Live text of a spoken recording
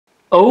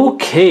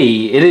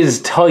Okay, it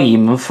is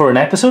time for an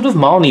episode of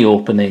Marnie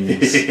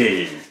Openings.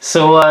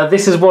 So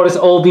this is what it's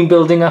all been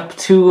building up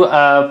to.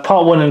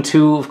 Part 1 and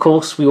 2, of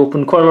course, we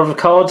opened quite a lot of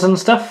cards and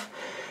stuff.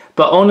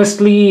 But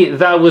honestly,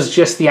 that was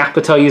just the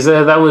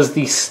appetizer, that was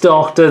the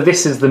starter,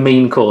 this is the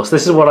main course.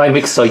 This is what I'm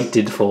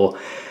excited for.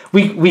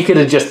 We could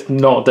have just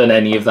not done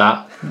any of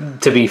that,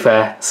 to be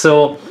fair.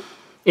 So,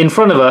 in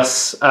front of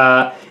us,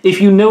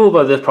 if you know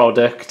about the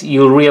product,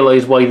 you'll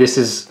realise why this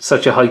is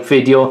such a hype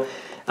video.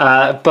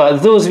 But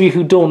those of you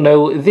who don't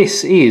know,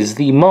 this is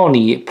the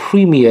Marnie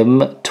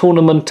Premium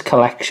Tournament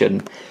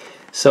Collection.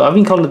 So I've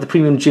been calling it the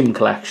Premium Gym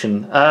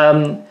Collection.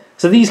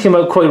 So these came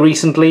out quite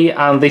recently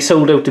and they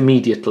sold out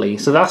immediately.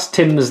 So that's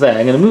Tim's there.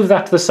 I'm going to move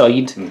that to the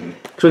side. So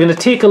we're going to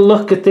take a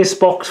look at this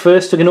box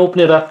first. We're going to open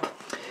it up.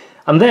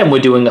 And then we're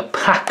doing a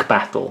pack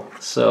battle.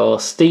 So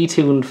stay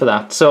tuned for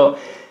that. So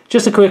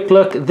just a quick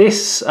look.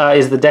 This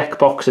is the deck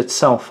box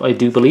itself, I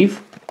do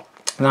believe.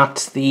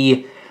 That's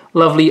the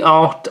lovely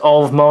art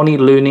of Marnie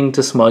learning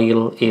to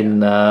smile in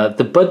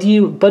the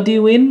Buddy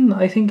Inn,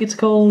 I think it's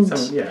called.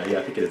 Yeah,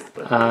 I think it is.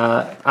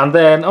 And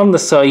then on the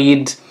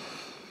side,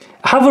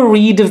 have a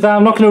read of that.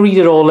 I'm not going to read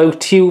it all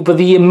out to you, but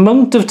the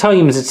amount of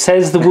times it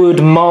says the word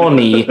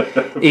Marnie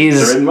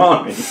is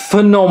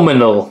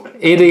phenomenal.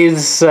 It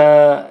is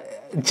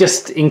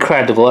just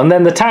incredible. And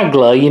then the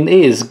tagline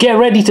is, "Get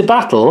ready to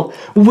battle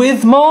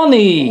with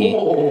Marnie."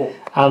 Oh.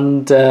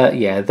 And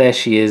yeah, there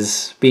she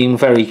is, being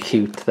very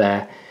cute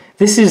there.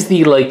 This is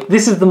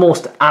the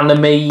most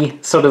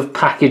anime sort of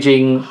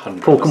packaging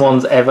 100%.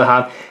 Pokemon's ever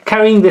had.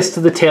 Carrying this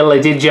to the till, I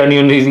did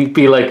genuinely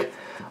be like,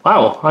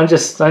 wow, I'm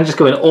just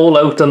going all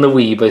out on the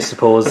weeb, I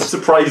suppose. I'm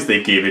surprised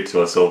they gave it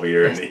to us over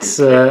here.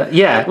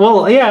 Yeah,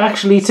 well, yeah,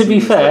 actually, to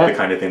be fair, like the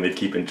kind of thing they'd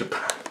keep in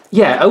Japan.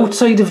 Yeah,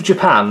 outside of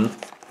Japan,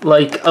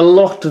 like a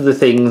lot of the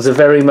things are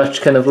very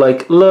much kind of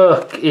like,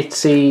 look,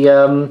 it's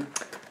a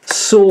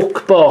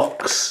soak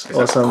box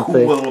or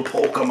something. Cool little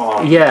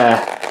Pokemon.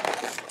 Yeah.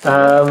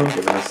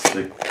 Giving us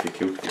the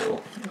cute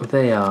girl.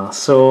 They are.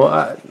 So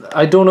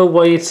I don't know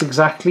why it's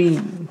exactly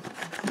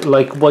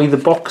like why the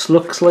box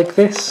looks like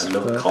this. A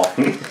milk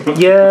carton.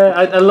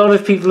 Yeah, a lot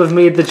of people have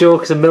made the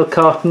joke it's a milk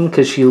carton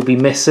because she'll be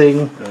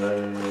missing.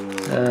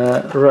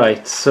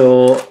 Right.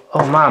 So,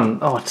 oh man,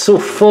 oh it's so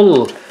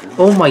full.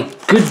 Oh my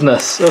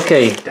goodness.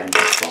 Okay.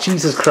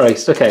 Jesus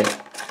Christ. Okay.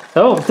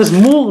 Oh, there's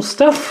more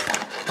stuff.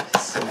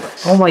 So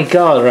much. Oh my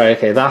god. Right.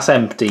 Okay, that's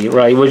empty.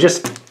 Right. We're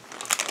just.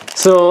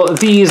 So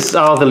these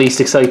are the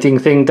least exciting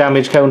thing,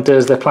 damage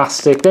counters, they're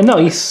plastic, they're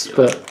nice,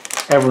 but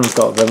everyone's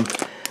got them.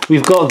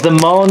 We've got the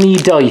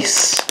Marnie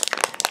dice.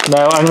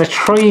 Now I'm going to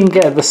try and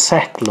get the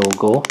set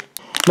logo.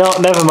 No,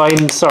 never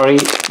mind, sorry.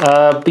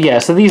 But yeah,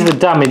 so these are the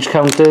damage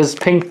counters,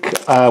 pink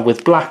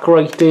with black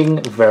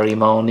writing, very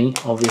Marnie,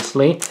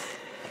 obviously.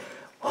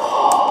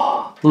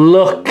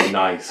 Look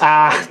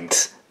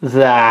at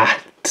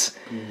that.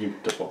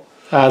 Beautiful.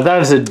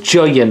 That is a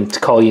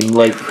giant coin,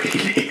 like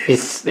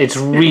it's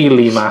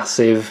really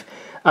massive.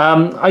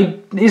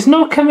 It's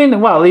not coming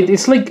well.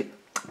 It's like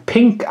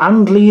pink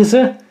and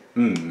laser.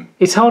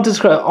 It's hard to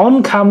describe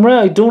on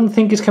camera. I don't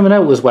think it's coming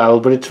out as well,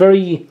 but it's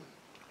very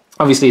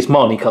obviously it's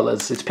Marnie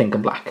colours. It's pink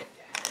and black.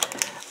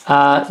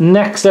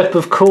 Next up,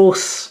 of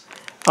course,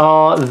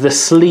 are the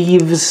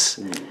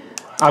sleeves.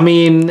 I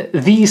mean,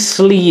 these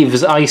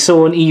sleeves I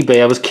saw on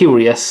eBay. I was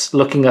curious,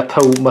 looking up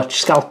how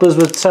much scalpers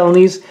were selling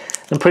these.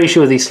 I'm pretty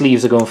sure these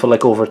sleeves are going for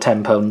like over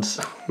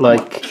 £10.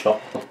 Like,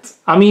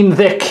 I mean,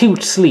 they're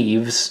cute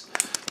sleeves.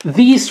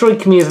 These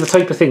strike me as the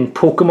type of thing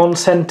Pokemon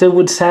Center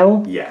would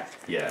sell. Yeah,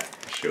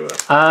 sure.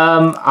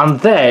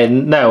 And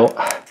then, now,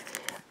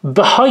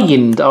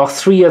 behind are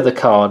 3 other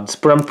cards,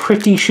 but I'm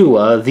pretty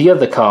sure the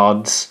other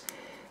cards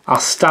are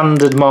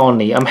standard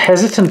Marnie. I'm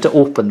hesitant to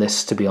open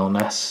this, to be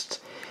honest.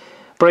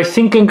 But I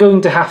think I'm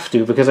going to have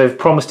to because I've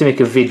promised to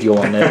make a video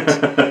on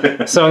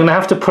it. So I'm going to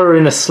have to put her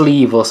in a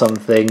sleeve or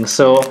something.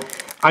 So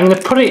I'm going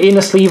to put it in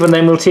a sleeve and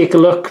then we'll take a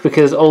look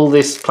because all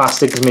this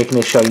plastic is making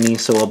it shiny.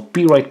 So I'll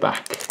be right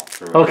back.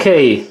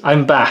 Okay,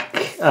 I'm back.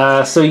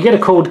 So you get a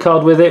code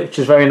card with it, which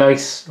is very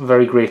nice. I'm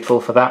very grateful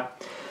for that.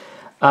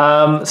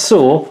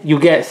 So you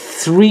get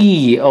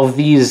 3 of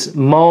these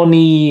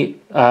Marnie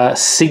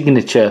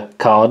signature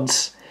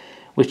cards,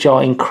 which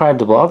are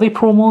incredible. Are they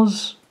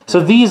promos? So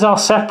these are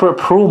separate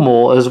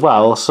promo as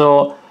well,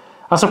 so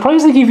I'm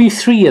surprised they give you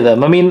 3 of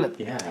them. I mean,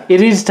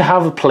 It is to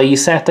have a play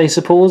set, I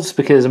suppose,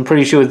 because I'm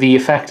pretty sure the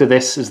effect of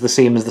this is the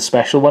same as the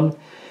special one.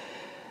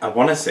 I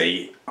want to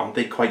say, aren't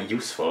they quite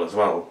useful as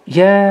well?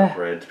 Yeah. I've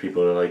read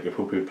people are like,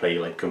 who play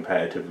like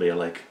competitively are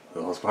like,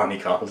 those Marnie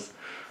cards.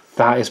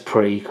 That is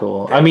pretty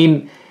cool. They're I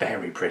mean,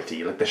 very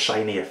pretty. Like the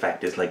shiny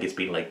effect is like it's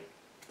been like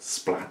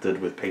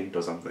splattered with paint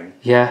or something.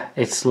 Yeah,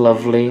 it's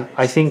lovely. Nice.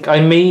 I think I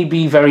may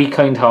be very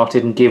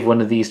kind-hearted and give one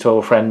of these to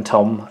our friend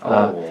Tom.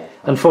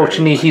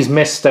 Unfortunately, he's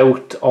missed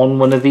out on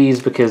one of these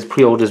because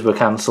pre-orders were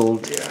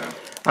cancelled. Yeah.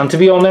 And to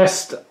be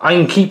honest,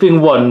 I'm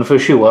keeping one for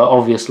sure,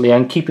 obviously.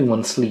 I'm keeping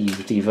one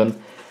sleeved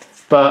even.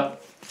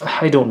 But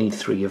I don't need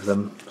 3 of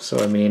them. So,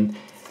 I mean,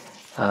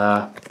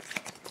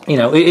 you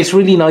know, it's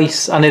really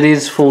nice, and it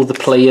is for the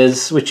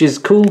players, which is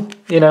cool.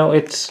 You know,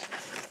 it's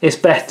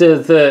better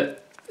that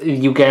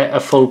you get a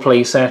full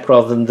play set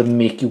rather than them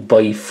make you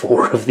buy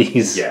 4 of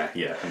these. Yeah,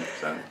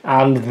 100%.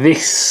 And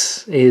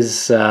this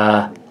is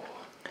that,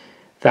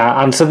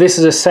 and so this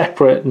is a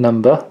separate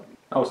number.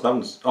 Oh, so that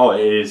one's... Oh,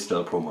 it is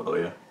still a promo though,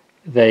 yeah.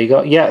 There you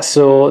go. Yeah,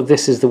 so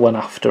this is the one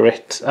after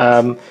it.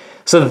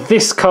 So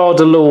this card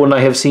alone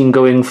I have seen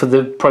going for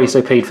the price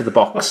I paid for the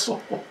box.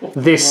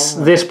 This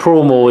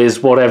promo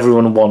is what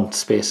everyone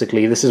wants,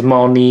 basically. This is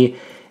Marnie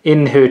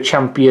in her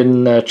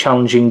champion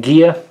challenging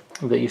gear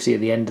that you see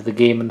at the end of the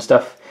game and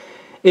stuff.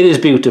 It is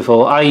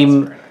beautiful.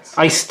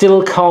 I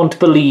still can't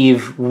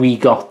believe we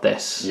got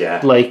this.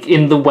 Yeah. Like,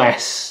 in the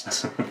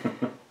West,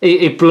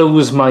 it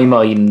blows my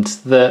mind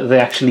that they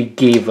actually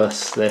gave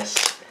us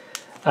this.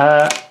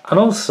 And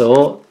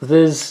also,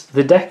 there's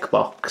the deck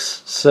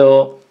box.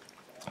 So,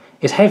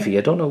 it's heavy.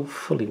 I don't know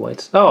fully why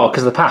it's... Oh,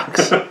 because the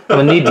packs.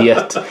 I'm an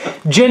idiot.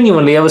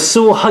 Genuinely, I was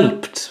so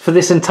hyped for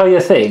this entire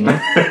thing.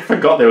 I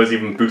forgot there was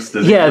even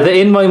boosters. Yeah, that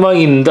in my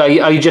mind,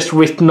 I just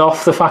written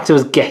off the fact I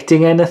was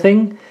getting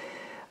anything.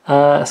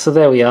 So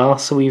there we are.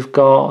 So we've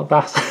got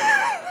that.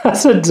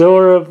 That's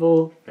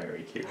adorable.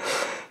 Very cute.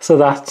 So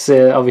that's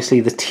obviously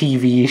the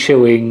TV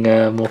showing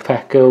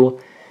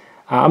Morpeko.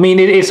 I mean,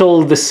 it's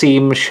all the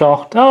same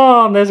shot.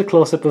 Oh, and there's a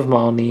close-up of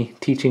Marnie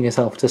teaching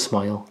herself to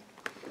smile.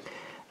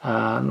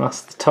 And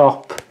that's the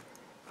top.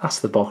 That's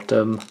the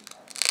bottom.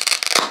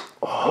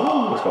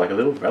 Oh, it's got like a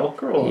little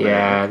Velcro on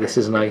Yeah, this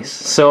is nice.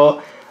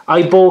 So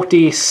I bought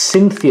a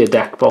Cynthia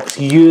deck box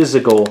years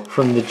ago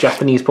from the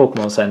Japanese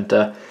Pokemon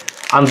Center,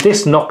 and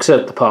this knocks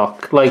out the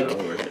park. Like,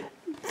 really?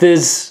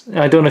 there's,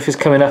 I don't know if it's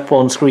coming up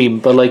on screen,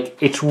 but like,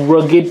 it's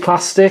rugged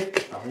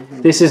plastic.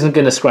 This isn't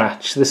going to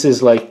scratch. This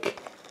is like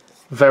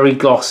very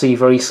glossy,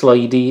 very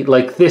slidey.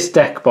 Like, this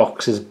deck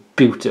box is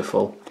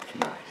beautiful.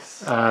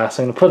 So I'm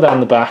going to put that on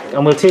the back,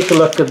 and we'll take a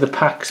look at the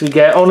packs we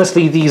get.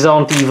 Honestly, these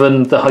aren't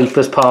even the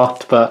hypest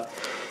part, but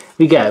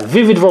we get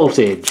Vivid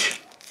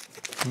Voltage,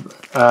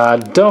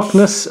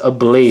 Darkness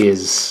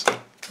Ablaze.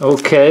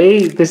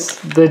 Okay,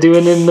 they're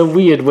doing it in a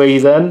weird way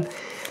then.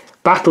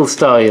 Battle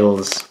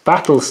Styles.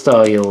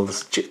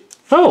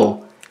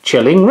 Oh,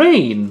 Chilling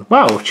Rain.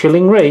 Wow,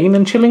 Chilling Rain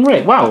and Chilling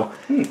Rain. Wow,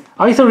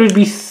 I thought it'd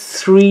be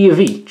 3 of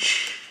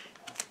each.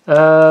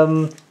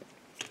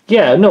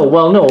 Yeah, no,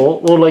 well, no,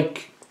 or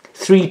like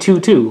 3, 2,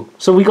 2.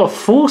 So we got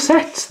 4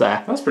 sets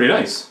there. That's pretty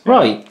nice. Yeah.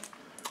 Right.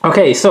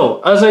 Okay,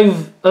 so as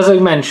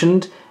I've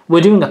mentioned,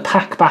 we're doing a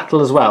pack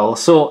battle as well.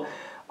 So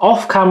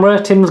off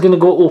camera, Tim's going to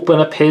go open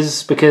up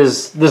his,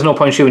 because there's no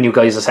point showing you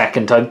guys a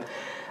second time.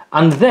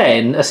 And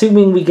then,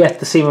 assuming we get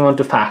the same amount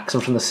of packs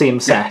and from the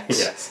same sets,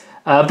 Yes.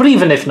 but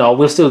even if not,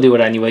 we'll still do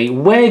it anyway.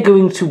 We're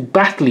going to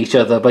battle each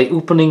other by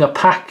opening a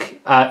pack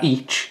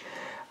each,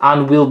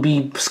 and we'll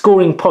be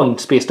scoring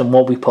points based on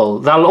what we pull.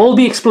 That'll all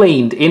be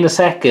explained in a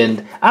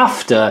second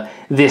after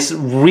this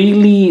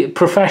really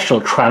professional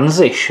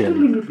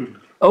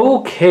transition.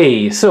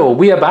 Okay, so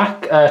we are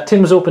back.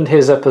 Tim's opened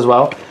his up as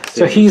well.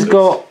 So he's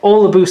got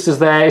all the boosters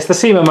there. It's the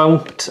same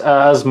amount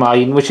as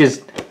mine, which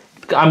is...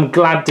 I'm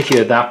glad to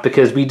hear that,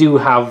 because we do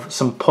have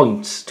some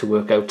points to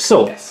work out.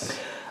 So, Yes.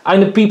 I'm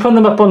going to be putting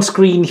them up on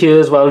screen here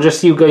as well, just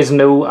so you guys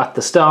know at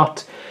the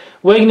start.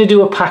 We're going to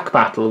do a pack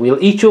battle.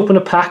 We'll each open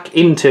a pack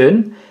in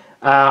turn,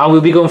 and we'll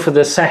be going for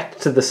the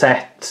set to the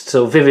set.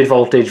 So Vivid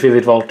Voltage,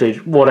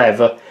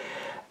 whatever.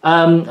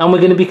 And we're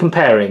going to be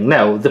comparing.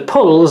 Now, the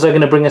pulls are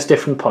going to bring us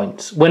different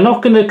points. We're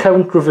not going to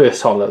count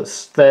reverse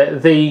hollows.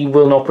 They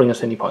will not bring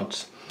us any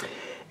points.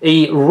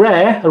 A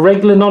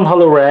regular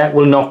non-hollow rare,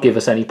 will not give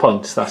us any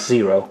points. That's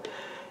 0.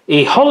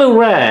 A hollow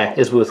rare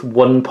is worth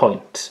 1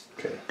 point.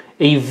 Okay.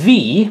 A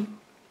V,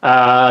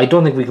 I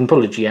don't think we can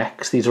pull a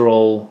GX. These are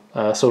all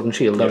Sword and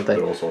Shield, aren't they?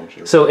 They're all Sword and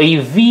Shield. So a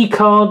V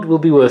card will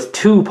be worth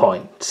 2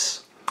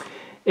 points.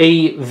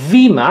 A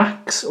V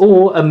Max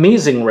or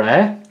Amazing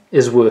Rare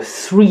is worth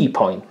 3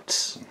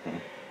 points.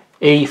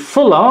 A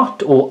Full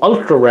Art or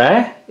Ultra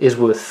Rare is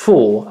worth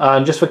 4.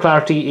 And just for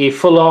clarity, a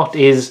Full Art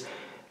is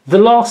the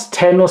last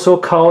 10 or so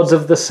cards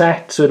of the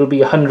set, so it'll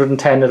be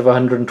 110 out of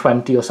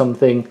 120 or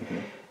something.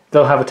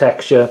 They'll have a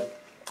texture.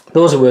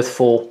 Those are worth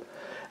 4.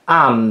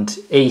 And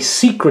a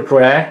Secret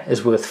Rare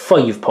is worth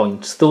 5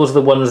 points. Those are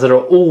the ones that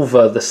are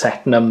over the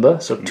set number,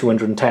 so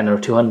 210 or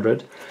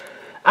 200.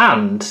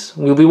 And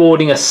we'll be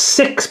awarding us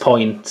 6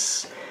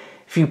 points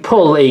if you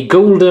pull a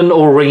Golden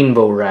or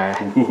Rainbow Rare.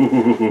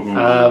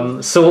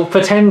 So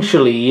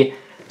potentially...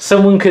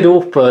 someone could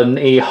open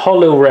a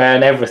hollow rare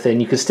and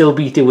everything. You could still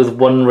beat it with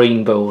 1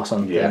 rainbow or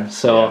something. Yeah,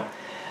 so,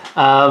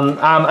 and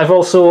I've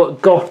also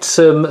got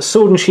some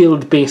Sword and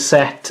Shield base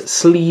set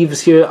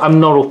sleeves here. I'm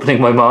not opening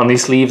my Marnie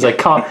sleeves. I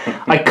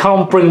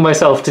can't bring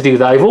myself to do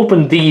that. I've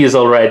opened these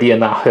already,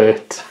 and that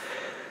hurt.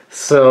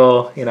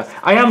 So, you know,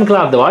 I am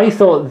glad though. I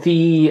thought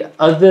the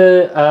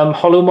other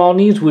hollow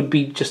Marnies would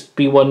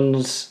be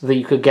ones that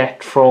you could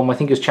get from, I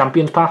think it was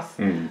Champion's Path.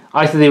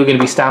 I thought they were going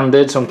to be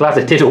standard, so I'm glad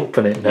I did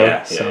open it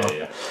now.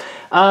 Yeah.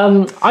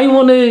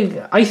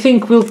 I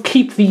think we'll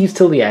keep these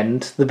till the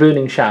end. The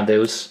Burning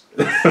Shadows.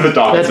 The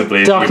Darkness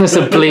Ablaze. Darkness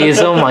Ablaze.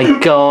 Oh my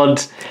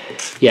god.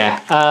 Yeah.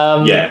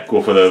 Yeah,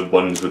 go for the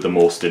ones with the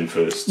most in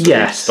first. So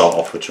yes. Start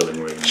off with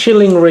Chilling Reign.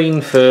 Chilling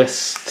Reign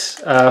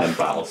first. And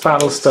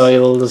Battle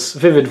Styles.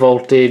 Vivid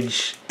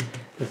Voltage.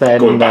 Then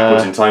going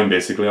backwards in time,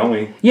 basically, aren't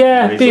we?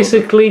 Yeah,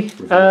 basically.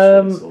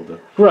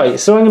 Right,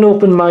 so I'm going to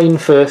open mine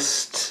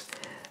first.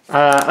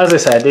 As I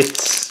said,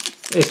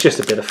 it's just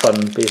a bit of fun,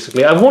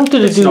 basically. I wanted to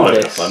do this. It's not a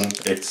bit of fun.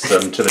 It's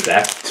to the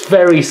death. It's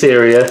very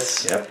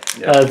serious. Yep.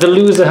 The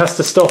loser has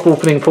to stop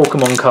opening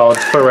Pokemon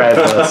cards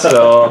forever.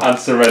 So and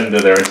surrender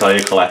their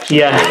entire collection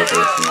to the other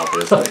person,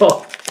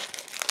 obviously.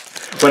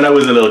 When I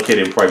was a little kid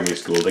in primary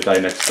school, the guy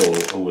next door,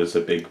 who was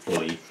a big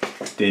bully,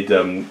 did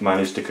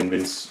manage to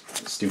convince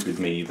stupid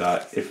me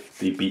that if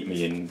they beat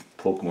me in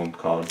Pokemon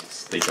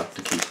cards, they'd have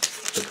to keep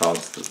the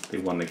cards that they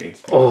won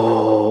against me.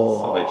 Oh.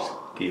 So I just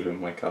gave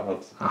him my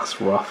cards. That's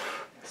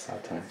rough.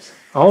 Sad times.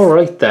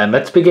 Alright then,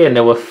 let's begin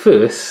our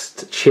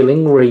first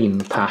Chilling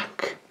Reign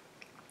pack.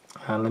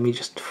 Let me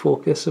just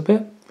focus a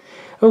bit.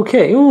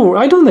 Okay, oh,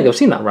 I don't think I've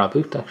seen that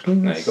Raboot actually.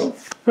 There you go.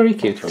 Very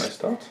cute. That's where I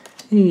start.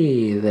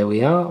 Hey, there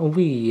we are.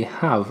 We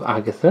have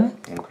Agatha.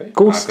 Okay.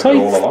 Ghost Agatha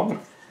type. all along.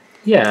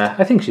 Yeah,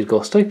 I think she's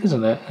Ghost type,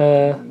 isn't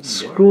it?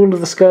 Scroll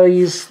of the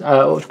Skies.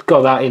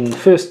 Got that in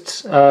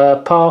first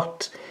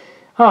part.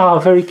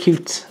 Very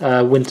cute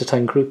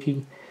wintertime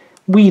Grookey.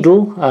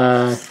 Weedle,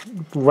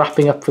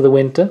 wrapping up for the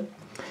winter.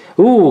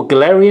 Ooh,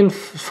 Galarian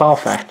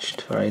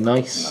Farfetch'd. Very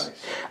nice.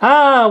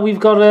 We've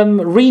got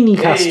Rainy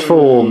cast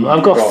form.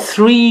 I've got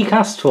 3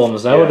 cast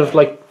forms now out of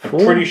like 4.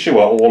 I'm pretty sure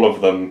all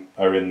of them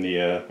are in the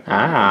in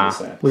the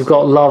set. We've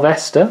got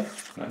Larvesta.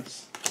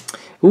 Nice.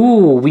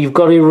 Ooh, we've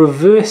got a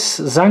reverse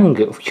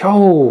Zangoose.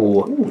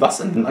 Yo! Ooh,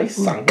 that's a nice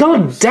Zangoose.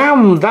 God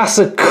damn, that's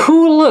a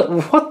cool...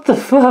 What the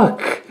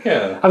fuck?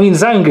 Yeah. I mean,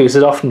 Zangoose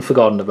is often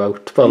forgotten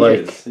about,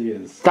 but He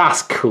is.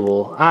 that's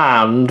cool.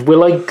 And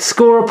will I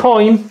score a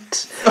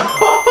point?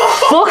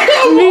 Fuck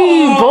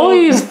me,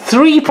 boys!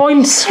 3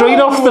 points straight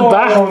off the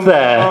bat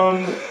there.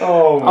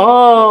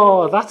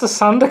 That's a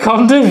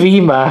Sandaconda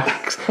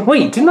VMAX.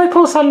 Wait, didn't I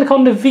pull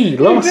Sandaconda V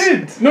last? You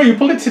did. No, you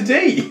pulled it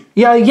today.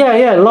 Yeah.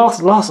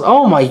 Last.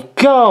 Oh my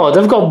god,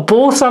 I've got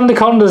both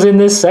Sandacondas in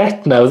this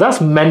set now. That's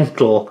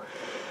mental.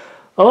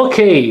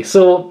 Okay,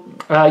 so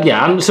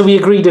and so we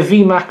agreed a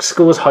VMAX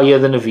scores higher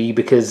than a V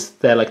because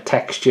they're like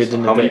textured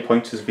and how many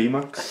points is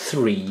VMAX?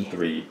 3.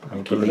 3.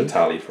 I'm keeping a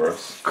tally for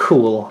us.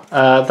 Cool.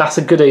 That's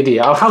a good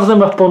idea. I'll have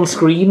them up on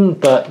screen,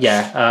 but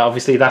yeah,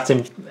 obviously that's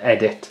in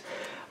edit.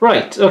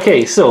 Right,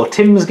 okay, so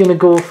Tim's going to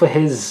go for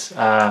his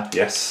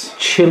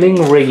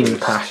Chilling Reign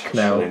pack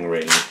now. Chilling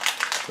Reign.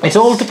 It's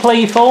all to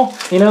play for,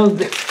 you know.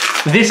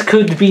 This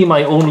could be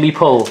my only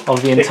pull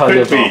of the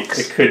entire box.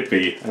 It could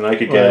be, and I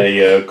could get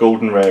a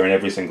golden rare in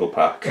every single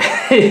pack.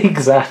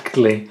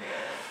 Exactly.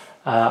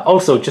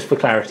 Also, just for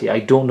clarity, I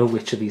don't know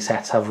which of these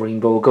sets have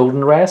rainbow or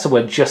golden rare, so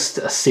we're just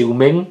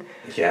assuming.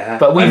 Yeah,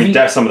 but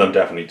some of them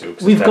definitely do.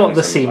 We've got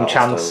the same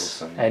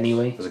chance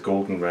anyway. There's a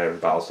golden rare in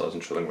Battle Styles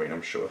and Chilling Reign,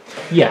 I'm sure.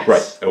 Yes.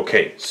 Right.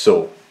 Okay.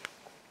 So.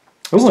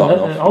 Starting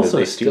off also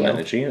with the Steel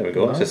Energy. There we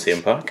go. Nice. It's the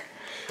same pack.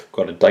 We've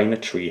got a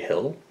Dynatree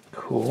Hill.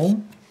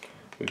 Cool.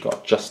 We've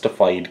got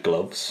Justified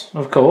Gloves.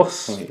 Of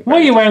course. Why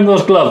are you wearing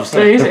those gloves?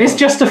 It's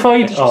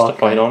justified. It's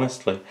justified,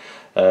 honestly.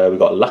 We've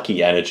got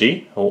Lucky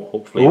Energy.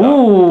 Hopefully that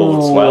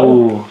bodes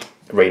well.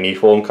 Rainy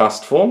Form,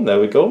 Cast Form. There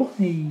we go.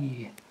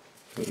 Hey.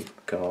 We've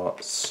got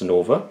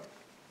Snova.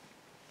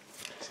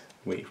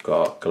 We've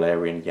got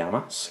Galarian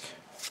Yamask.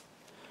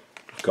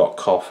 We've got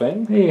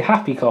Coughing. Hey,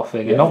 happy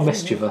coughing and not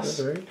mischievous.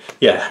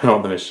 Yeah,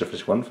 not the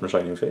mischievous one from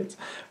Shining Fates.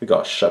 We've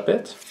got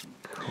Shuppet.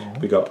 Cool.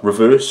 We got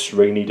Reverse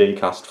Rainy Day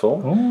Cast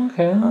Form. Oh,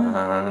 okay.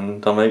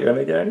 And am I going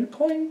to get any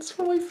points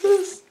for my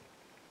first?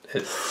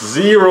 It's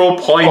 0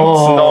 points,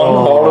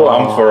 non-holo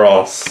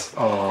Ampharos.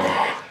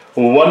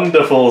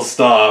 Wonderful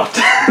start.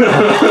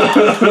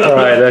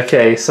 Right,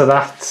 okay, so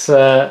that's...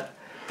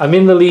 I'm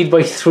in the lead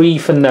by 3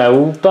 for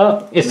now,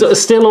 but it's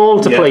still all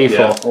to play for.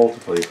 Yeah, all to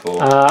play for.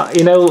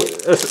 You know,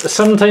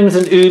 sometimes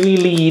an early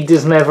lead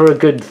is never a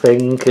good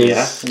thing,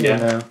 because, you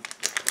know...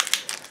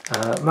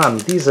 man,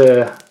 these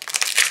are...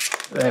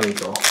 There we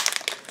go.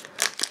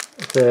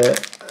 They're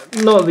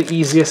not the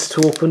easiest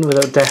to open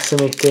without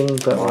decimating,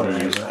 but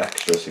use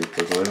extra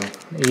super glue.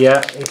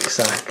 Yeah,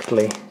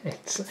 exactly.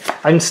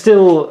 I'm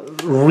still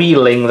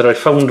reeling that I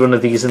found one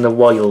of these in the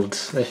wild.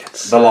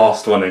 It's the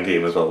last one in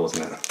game as well,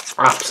 wasn't it?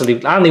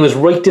 Absolutely, and it was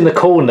right in the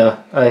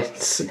corner.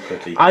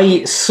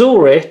 I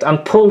saw it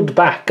and pulled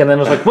back, and then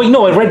I was like, "Wait,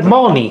 no! I read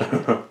Marnie."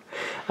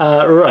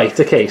 Right,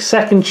 okay.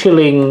 Second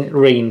Chilling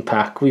Reign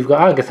pack. We've got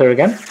Agatha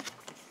again.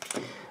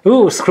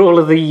 Ooh, Scroll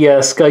of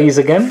the Skies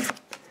again.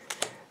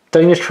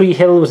 Dynatree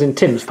Hill was in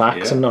Tim's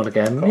packs and not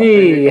again.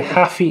 Hey,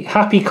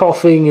 happy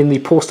coughing in the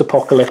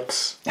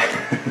post-apocalypse.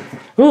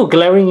 Ooh,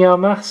 Galarian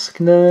Yamask,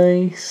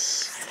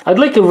 nice. I'd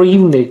like a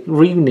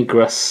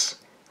Reunigrus.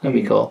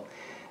 That'd be cool.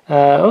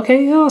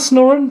 Okay,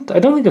 Snorunt. I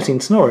don't think I've seen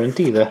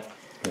Snorunt either.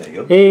 There you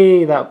go.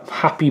 Hey, that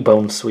happy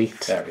bone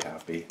sweet. Very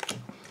happy.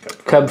 Got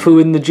Cub Fu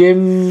in the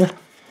gym.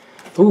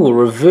 Ooh,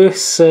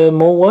 reverse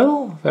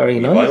Morwell. Very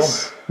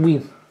nice.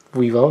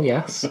 Weevil,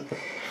 yes.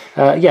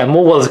 Yeah,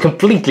 Morwell's a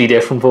completely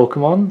different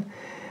Pokemon.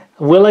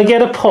 Will I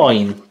get a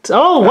point?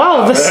 Oh,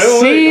 wow, the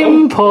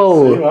same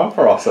pull. Same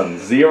person,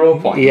 0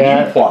 points.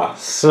 Yeah,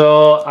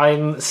 so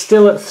I'm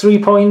still at 3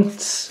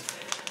 points.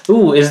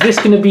 Ooh, is this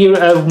going to be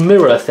a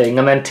mirror thing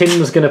and then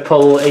Tim's going to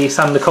pull a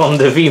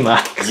Sandaconda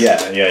VMAX? Yeah,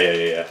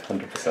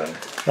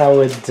 100%. That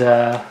would...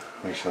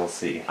 we shall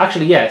see.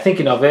 Actually, yeah,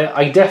 thinking of it,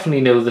 I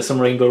definitely know there's some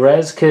Rainbow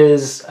Rares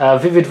because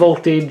Vivid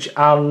Voltage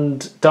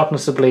and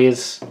Darkness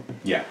Ablaze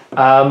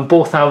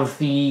both have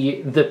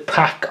the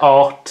pack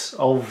art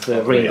of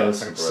the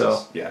rainbows. Yeah,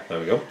 so yeah, there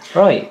we go.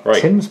 Right,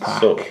 Tim's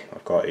pack. So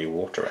I've got a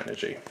water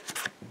energy.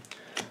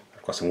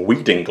 I've got some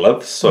weeding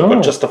gloves. So I've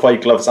got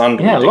justified gloves and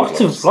weeding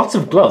gloves. Lots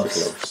of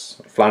gloves.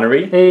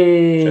 Flannery.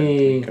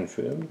 Hey,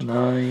 confirmed.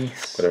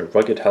 Nice. Got a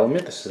rugged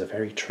helmet. This is a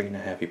very trainer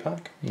heavy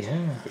pack.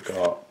 Yeah. We've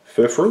got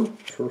Furfru.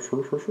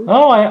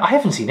 Oh, I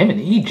haven't seen him in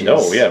ages.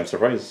 No, yeah, I'm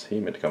surprised he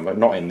made a comeback.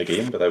 Not in the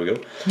game, but there we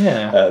go.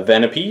 Yeah.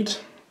 Venipede.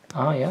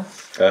 Oh, yeah.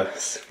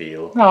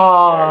 Sfeel.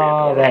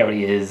 Oh, there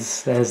he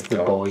is. There's the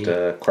boy.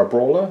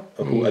 Crabrawler,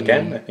 who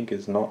again I think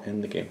is not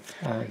in the game.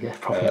 Yeah,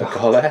 probably not.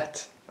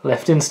 Golett.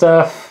 Left in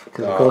stuff,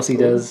 because of course he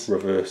does.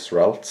 Reverse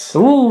Ralts.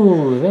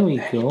 Ooh, there we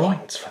Any go.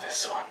 points for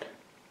this one?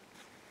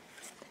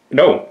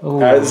 No.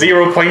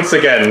 0 points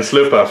again,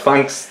 Slooper.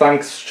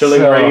 Thanks,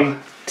 Chilling Rain.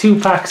 2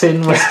 packs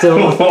in, we're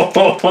still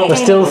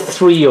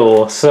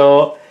 3-0.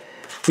 So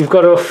we've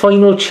got our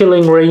final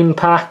Chilling Rain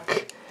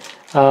pack.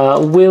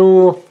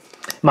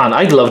 Man,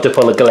 I'd love to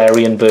pull a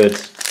Galarian bird.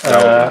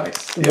 That would be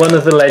nice. Yeah. One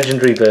of the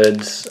legendary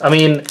birds. I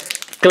mean,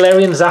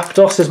 Galarian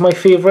Zapdos is my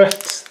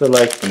favourite. The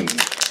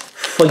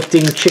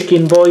fighting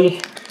chicken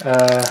boy.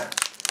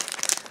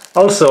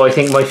 Also, I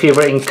think my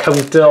favourite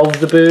encounter of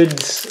the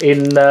birds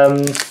in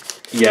the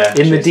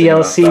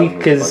DLC,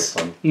 because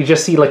you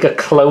just see like a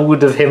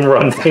cloud of him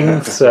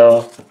running.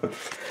 So,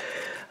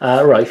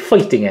 right,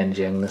 fighting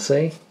energy, I'm gonna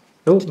say.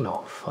 Oh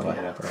no,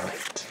 fire.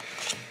 Right.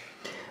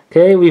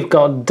 Okay, we've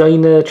got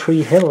Diner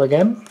Tree Hill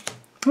again.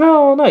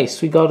 Oh,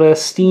 nice. We got a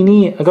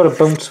Steenie. I got a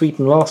Bounce Sweet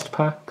and Lost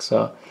pack.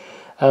 So,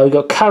 we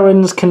got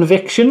Karen's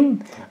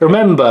Conviction.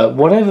 Remember,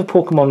 whatever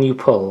Pokemon you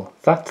pull,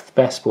 that's the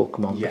best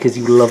Pokemon because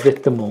you love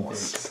it the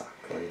most.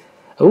 Exactly.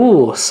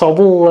 Oh,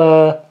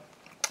 Sobble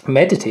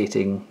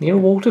meditating near a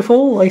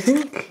waterfall, I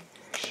think.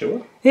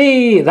 Sure.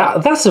 Hey,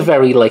 that's a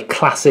very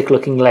classic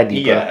looking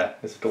Ladybug. Yeah,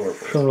 it's adorable.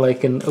 From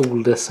an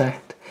older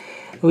set.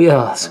 Oh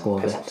yeah,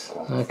 score it.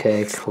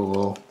 Okay,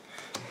 cool.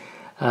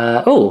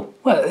 Well,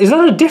 is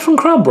that a different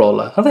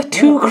Crabrawler? Are there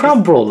 2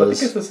 Crabrawlers? I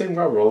think it's the same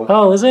Crabrawler.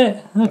 Oh, is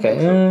it?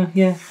 Okay,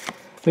 yeah.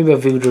 Maybe I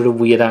viewed it at a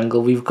weird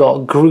angle. We've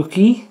got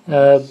Grookey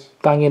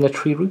banging a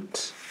tree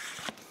root.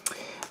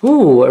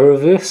 Ooh, a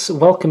reverse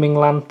Welcoming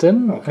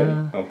Lantern.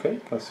 Okay.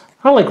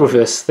 I like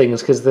reverse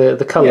things because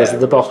the colours at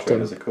the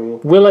bottom. Are cool.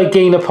 Will I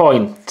gain a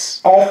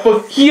point? Oh,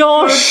 for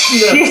You're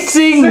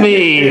shitting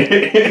me!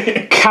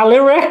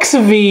 Calyrex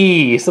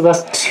V! So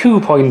that's 2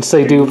 points,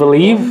 I do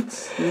believe.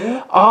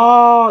 Yeah.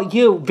 Oh,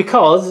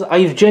 because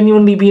I've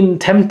genuinely been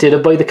tempted to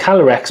buy the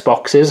Calyrex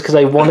boxes because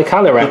I won a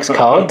Calyrex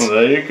card.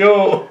 There you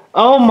go.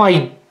 Oh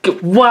my...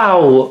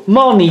 Wow!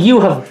 Marnie, you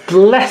have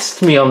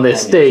blessed me on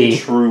this day.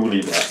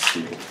 Truly blessed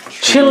you.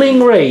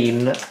 Chilling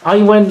Rain,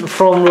 I went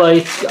from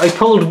I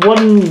pulled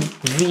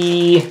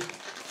 1V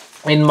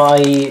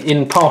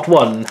in part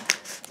 1.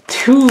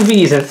 2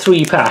 Vs in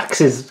 3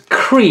 packs is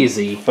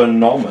crazy.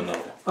 Phenomenal.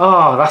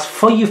 Oh, that's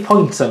 5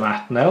 points I'm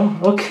at now.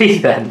 Okay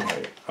then.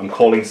 Right. I'm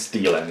calling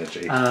Steel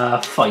Energy.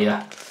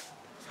 Fire.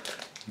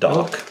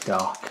 Dark.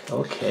 Dark,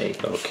 okay.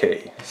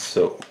 Okay,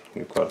 so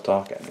we've got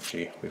Dark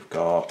Energy. We've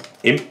got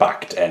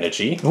Impact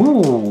Energy.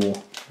 Ooh,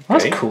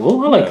 that's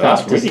cool. I like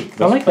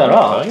that. I like that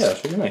art. Yeah,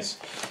 it's really nice.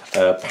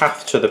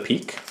 Path to the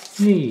Peak.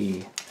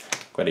 Yeah.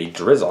 Got a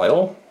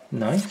Drizzile.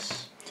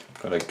 Nice.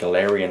 Got a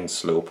Galarian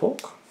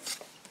Slowpoke.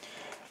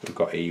 We've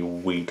got a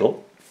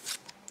Weedle.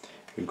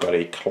 We've got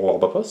a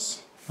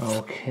Clobopus.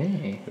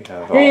 Okay.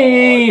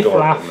 We have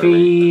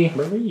Fluffy.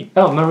 Marie.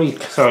 Oh, Marie.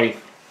 Sorry.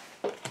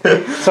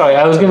 Sorry,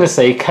 I was going to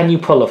say, can you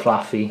pull a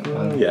Fluffy?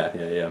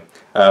 Yeah.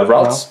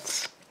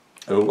 Ralts.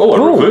 Oh, a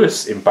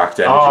reverse Impact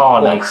Energy.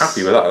 Oh, nice. I'm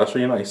happy with that. That's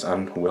really nice.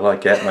 And will I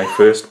get my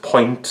first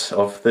point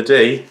of the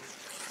day?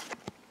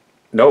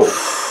 No.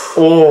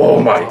 Oh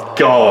my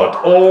god.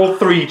 All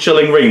 3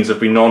 Chilling Rains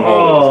have been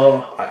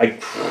non-hollows.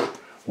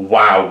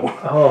 Wow.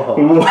 Oh.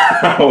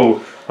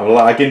 Wow. I'm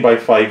lagging by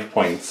 5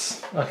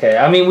 points. Okay,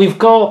 I mean, we've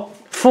got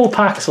 4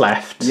 packs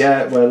left.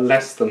 Yeah, we're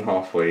less than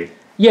halfway.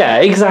 Yeah,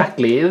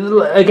 exactly.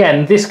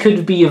 Again, this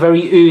could be a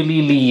very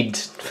early lead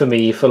for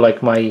me for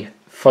my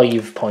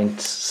 5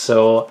 points.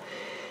 So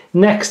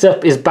next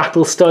up is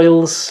Battle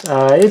Styles.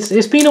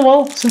 It's been a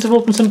while since I've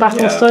opened some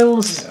Battle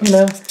Styles,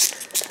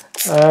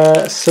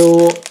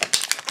 so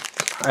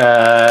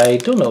I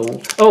don't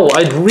know. Oh,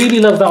 I'd really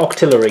love that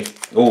Octillery.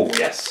 Oh,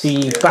 yes.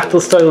 The Battle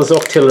Styles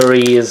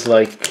Octillery is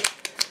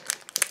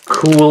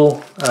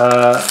cool,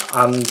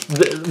 and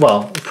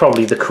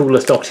probably the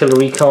coolest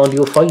Octillery card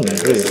you'll find,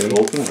 really.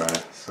 Open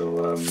rare, so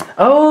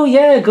Oh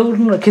yeah,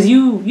 golden rare, because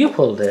you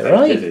pulled it,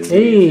 right?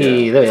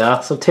 Hey, there we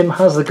are. So Tim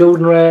has the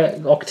golden rare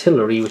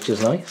Octillery, which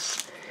is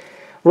nice.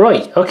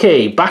 Right,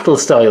 okay, battle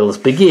styles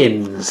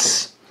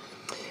begins.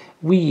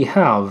 We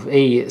have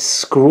a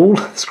scroll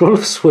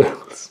of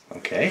swirls.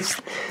 Okay.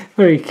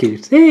 Very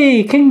cute.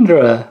 Hey,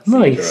 Kingdra,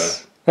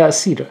 nice.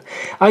 Cedar.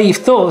 I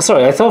thought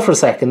for a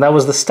second that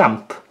was the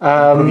stamp.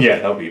 Yeah,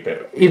 that'll be a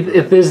bit.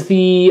 If there's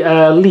the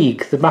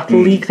league, the battle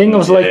league thing, I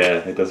was like,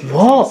 yeah, it does.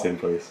 What? Same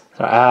place.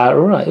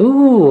 Right.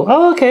 Ooh.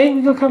 Oh, okay.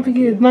 We got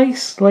camping.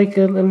 Nice, like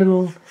a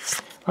little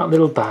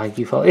little bag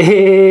you found.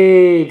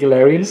 Hey,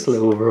 Galarian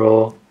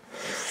Slowbro.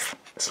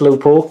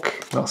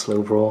 Slowpoke, not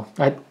Slowbro.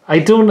 I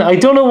don't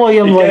know why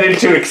I'm You're getting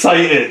too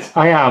excited.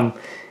 I am.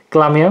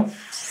 Glamio.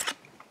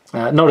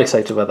 Not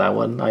excited about that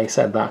one. I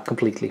said that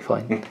completely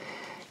fine.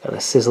 Got a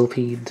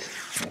Sizzlepede.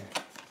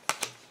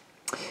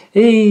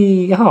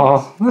 Hey,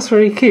 oh, that's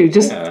very cute.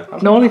 Just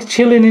not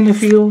chilling in the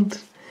field.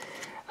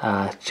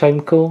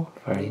 Chimco,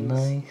 very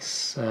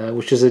nice.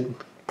 Which is a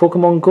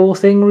Pokemon Go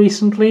thing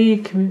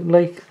recently.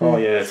 Oh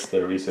yeah, it's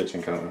the research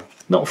encounter.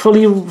 Not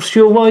fully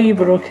sure why,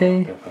 but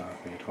okay.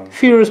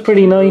 Fear is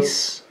pretty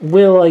nice.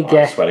 Will I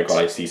get? I swear to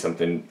God, I see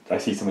something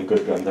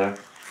good going there.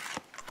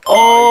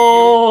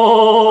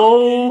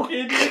 Oh! Are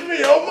you kidding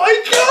me? Oh my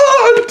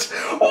God!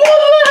 What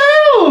the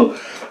hell?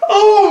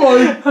 Oh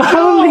my God!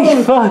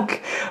 Holy fuck!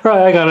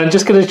 Right, hang on. I'm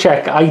just gonna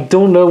check. I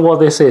don't know what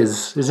this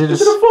is. Is it a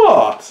full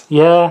art?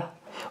 Yeah.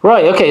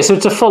 Right. Okay. So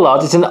it's a full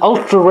art. It's an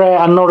ultra rare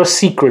and not a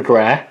secret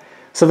rare.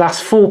 So that's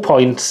 4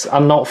 points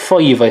and not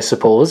 5, I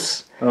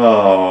suppose.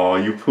 Oh,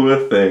 you poor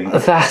thing.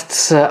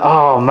 That's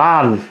oh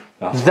man.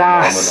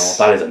 That's phenomenal.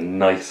 That is a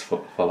nice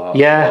full art.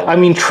 Yeah, well. I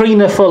mean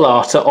trainer full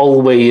art are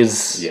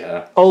always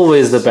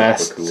the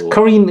best. Cool.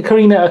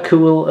 Karina are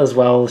cool as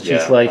well.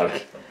 She's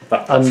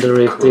that's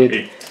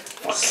underrated.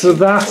 So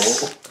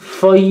that's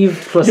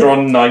 5 plus. You're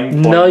on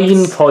 9 points.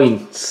 9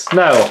 points.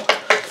 Now,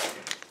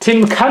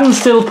 Tim can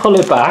still pull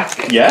it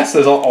back. Yes,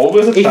 there's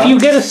always a chance. If you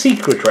get a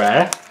secret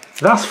rare,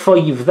 that's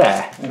 5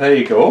 there. There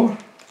you go.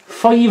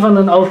 5 on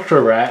an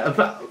ultra rare.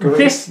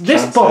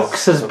 This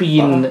box has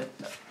been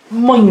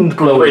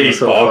mind-blowing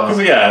so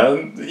far. Yeah,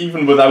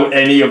 even without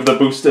any of the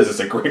boosters, it's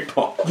a great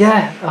box.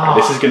 Yeah. Oh.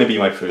 This is going to be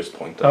my first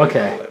point.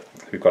 Okay.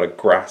 We've got a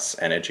grass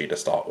energy to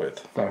start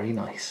with. Very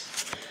nice.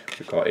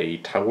 We've got a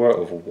Tower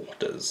of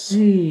Waters.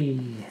 Hey.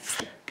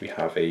 We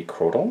have a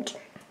Crawdont.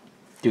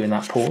 Doing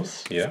that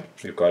pause. Yeah.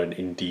 We've got an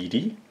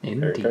Indeedee.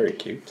 Very, very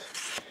cute.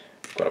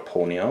 We've got a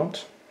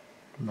Ponyard.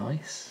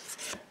 Nice.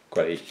 We've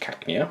got a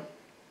Cacnea.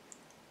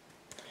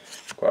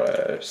 We've got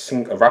a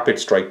Rapid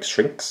Strike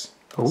Shrinks.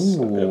 That's a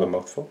bit of a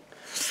mouthful.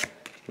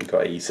 We've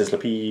got a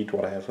Sizzlepede,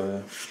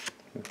 whatever.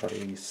 We've got a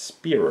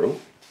Spearow.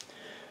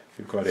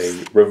 We've got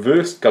a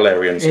reversed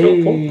Galarian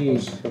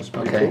Slowpoke. That's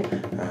pretty cool.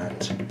 And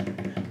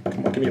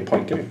come on, give me a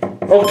point.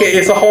 Okay,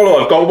 it's a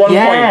holo. I've got 1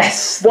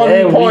 yes,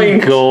 point. 1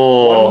 point. We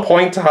go. 1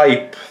 point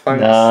hype.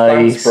 Thanks, nice.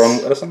 Thanks,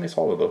 Bron. That's a nice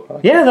holo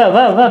though. Yeah,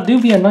 that do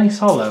be a nice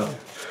holo.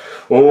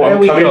 Oh,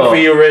 I'm coming for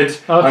you, Rid.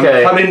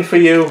 Okay. I'm coming for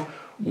you.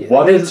 Yeah,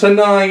 1 to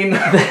 9.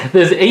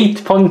 There's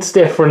 8 points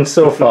difference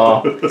so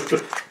far.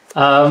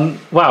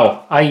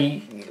 Wow,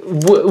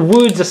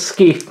 words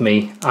escaped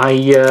me.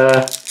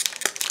 I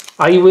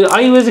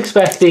was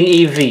expecting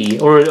a V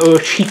or a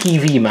cheeky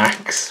V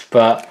max,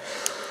 but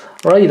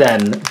right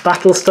then,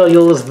 Battle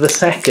Styles the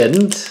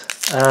second.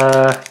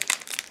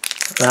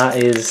 That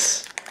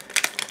is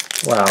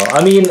wow.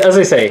 I mean, as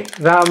I say,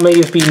 that may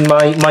have been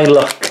my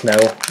luck. Now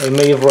I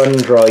may have run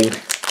dry.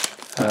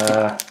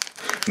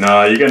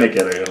 No, you're gonna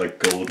get a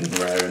golden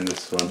rare in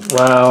this one.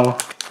 Well,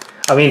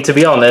 I mean, to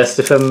be honest,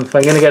 if I'm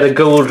gonna get a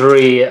gold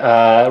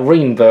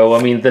rainbow,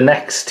 I mean the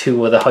next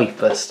 2 are the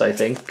hypest, I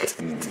think.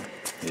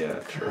 Yeah,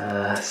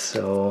 true.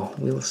 So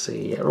we'll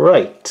see.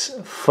 Right,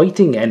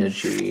 fighting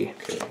energy.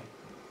 Okay.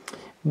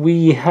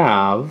 We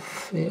have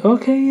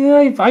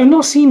I've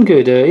not seen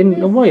good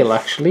in a while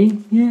actually.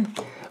 Yeah.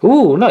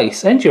 Ooh,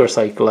 nice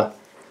Endure-Cycler.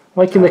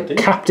 Liking the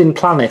Captain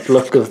Planet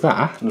look of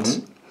that.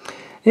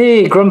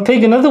 Hey,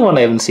 Grumpig, another one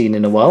I haven't seen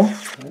in a while.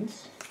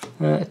 Nice.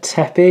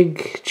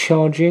 Tepig,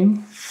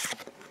 charging.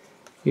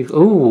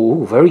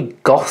 Ooh, very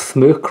goth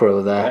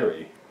Murkrow there.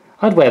 Very.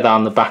 I'd wear that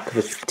on the back of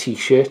a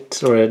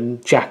t-shirt or a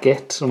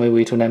jacket on my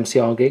way to an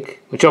MCR gig,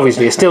 which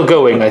obviously is still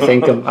going, I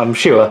think, I'm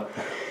sure.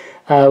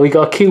 We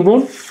got a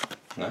Cubone.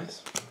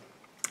 Nice.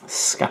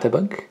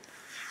 Scatterbug.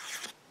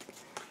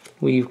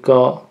 We've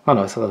got... Oh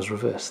no, I thought that was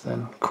reversed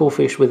then.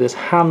 Corphish with his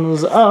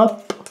hands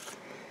up.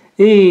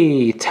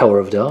 Hey, Tower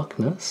of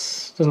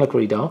Darkness. Doesn't look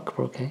very dark,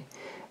 but okay.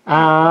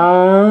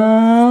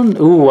 And...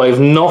 Ooh, I've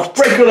not...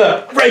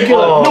 Regular!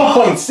 Oh. No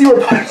points!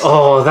 0 points!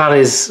 Oh, that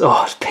is...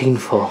 Oh, it's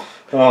painful.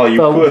 Oh, you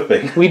poor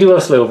thing. We do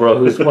have Slowbro,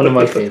 who's one of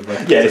my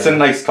favourites. Yeah, it's a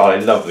nice card.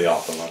 I love the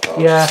art on that card.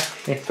 Yeah.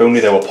 If only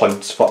there were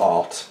points for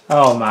art.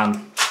 Oh,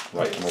 man.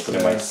 Right, I'm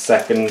opening my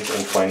second and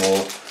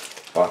final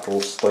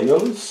Battle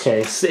Styles.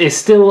 Okay, it's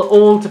still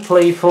all to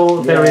play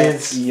for. There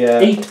is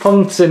 8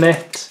 points in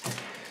it.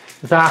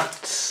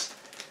 That's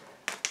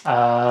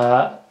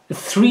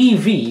 3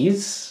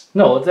 Vs.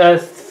 No,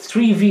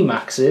 3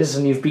 VMAXs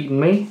and you've beaten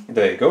me.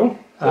 There you go.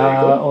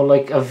 Or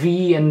like a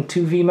V and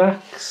 2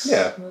 VMAX.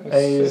 Yeah,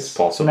 it's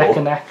possible. Neck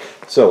and neck.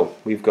 So,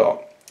 we've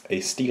got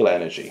a Steel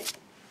Energy.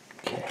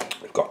 Okay.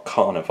 We've got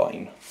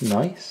Carnivine.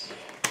 Nice.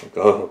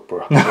 Oh,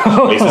 bro.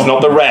 This is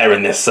not the rare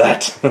in this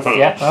set.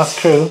 Yeah, that's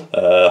true.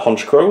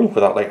 Honchcrow with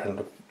that like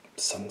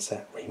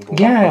sunset rainbow.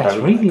 Yeah, it's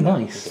really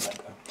nice.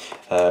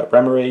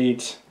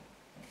 Remoraid.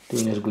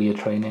 Doing his weird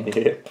training.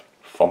 Yep.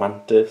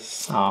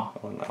 Fomantis. Oh.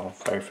 Oh no,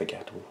 very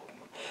forgettable.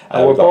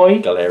 Our boy.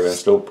 Galarian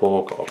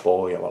Slowpoke, our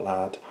boy, our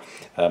lad.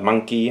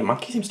 Monkey.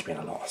 Monkey seems to be in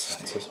a lot of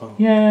sets as well.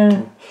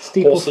 Yeah.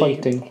 Steeple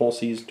fighting.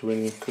 Horsey's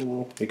doing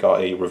cool. We got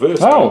a reverse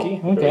Oh,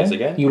 Monkey. okay.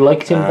 Again. You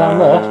liked him that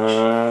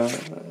much?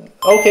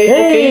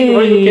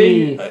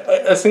 Okay.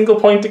 A single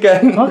point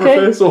again. Okay.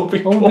 Reverse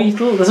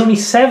Orbeetle. There's only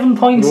 7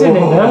 points in it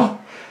now.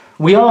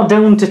 We are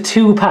down to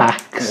 2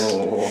 packs.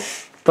 Oh.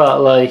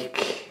 But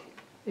like,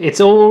 it's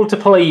all to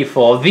play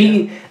for.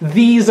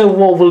 These are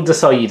what will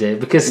decide it,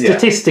 because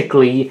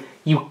statistically,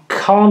 you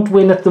can't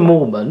win at the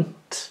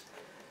moment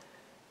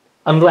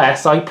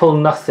unless I pull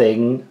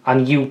nothing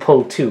and you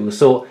pull 2.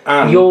 So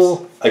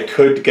I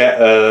could get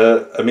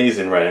a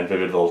Amazing Rare and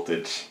Vivid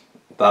Voltage.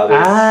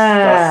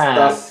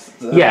 That's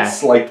a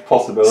slight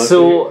possibility.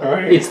 So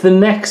it's the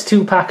next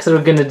 2 packs that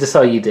are going to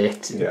decide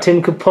it. Yeah.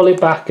 Tim could pull it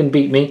back and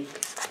beat me.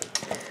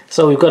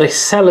 So we've got a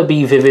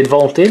Celebi Vivid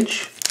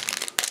Voltage.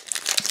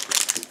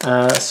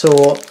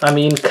 So I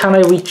mean, can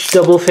I reach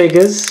double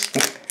figures?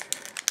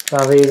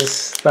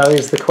 That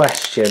is the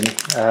question.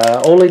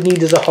 All I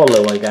need is a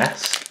holo, I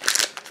guess.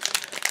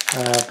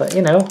 But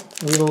you know,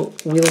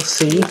 we'll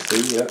see.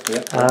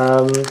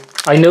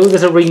 I know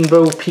there's a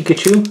Rainbow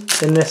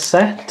Pikachu in this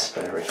set.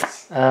 There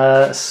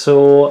is.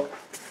 So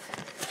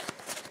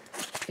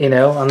you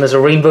know, and there's a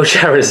Rainbow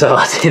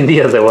Charizard in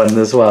the other one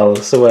as well.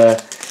 So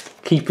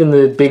keeping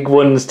the big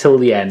ones till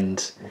the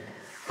end.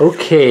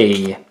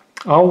 Okay,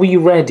 are we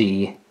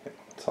ready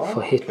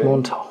for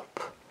Hitmontop?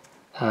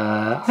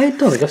 I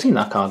don't think I've seen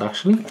that card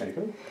actually. There you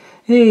go.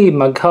 Hey,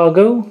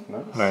 Magcargo.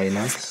 Nice. Very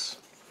nice.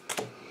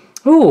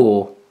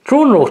 Oh,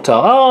 Drone Rotor.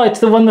 Oh, it's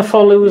the one that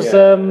follows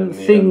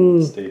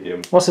thing.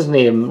 Stadium. What's his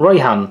name?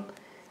 Raihan.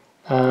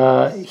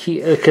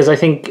 Because I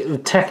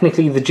think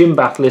technically the gym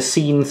battle is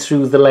seen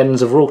through the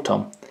lens of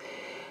Rotom.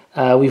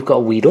 We've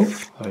got Weedle.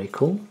 Very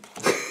cool.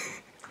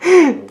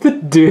 The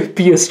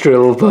derpiest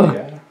Drillbur.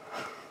 Yeah.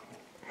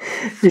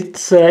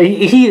 It's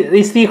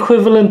the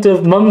equivalent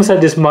of Mum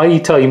said it's my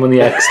time on the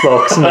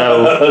Xbox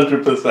now.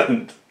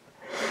 100%.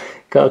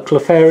 Got a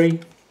Clefairy.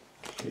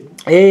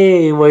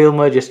 Hey,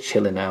 Wailmer just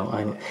chilling out.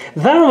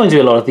 That reminds me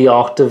a lot of the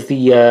art of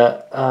the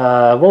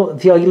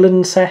the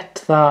island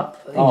set that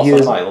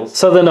Southern Isles.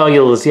 Southern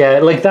Isles, yeah,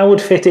 like that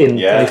would fit in.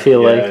 Yeah, I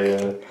feel like.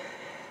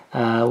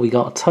 Yeah. We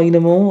got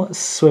Tynamo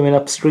swimming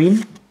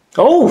upstream.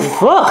 Oh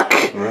fuck!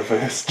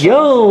 Reverse.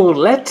 Yo,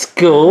 let's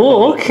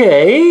go.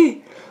 Okay.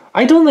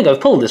 I don't think I've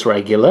pulled this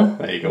regular.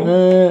 There you go.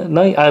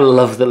 No, I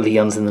love that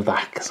Leon's in the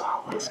back as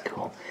well. That's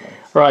cool.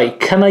 Right,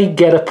 can I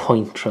get a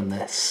point from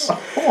this?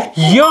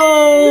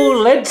 Yo,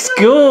 let's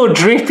go!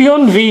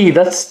 Drapion V,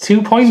 that's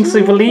 2 points,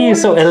 I believe.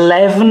 So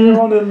 11.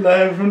 You're on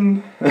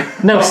 11.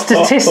 Now,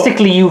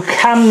 statistically, you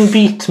can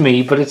beat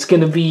me, but it's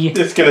going to be.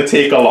 It's going to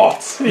take a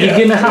lot. You're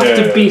going to have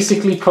to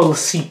basically pull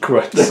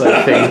secrets,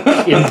 I think,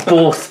 in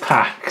both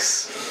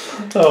packs.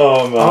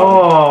 Oh man.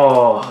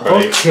 Oh,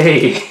 right.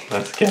 Okay.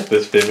 Let's get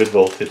this Vivid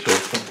Voltage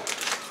open.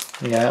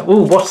 Yeah.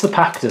 Oh, what's the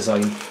pack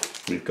design?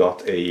 We've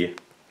got a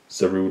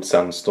Zarude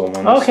Sandstorm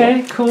on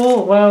Okay,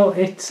 cool. Well,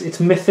 it's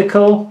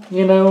mythical,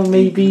 you know,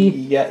 maybe.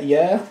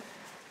 Yeah.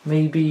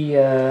 Maybe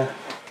that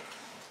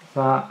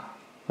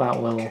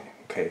will.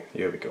 Okay,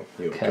 here we go.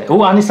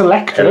 Oh, and it's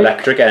electric.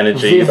 Electric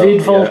Energy.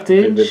 Vivid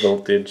Voltage. Vivid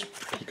Voltage.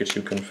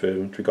 Pikachu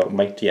confirmed. We've got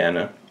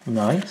Mightyena.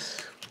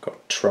 Nice. We've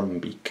got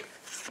Trumbeak.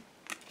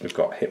 We've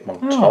got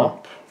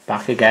Hitmontop.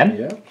 Back again.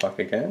 Yeah, back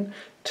again.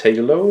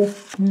 Talo.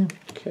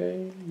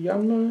 Okay,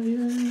 Yama,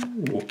 yeah.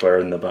 Whooper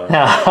in the back.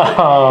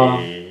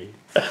 Hey.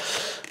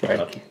 We've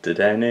got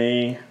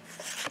Dedenne.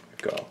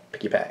 We've got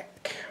Piggyback.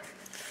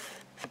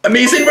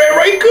 Amazing Rare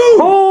Raikou!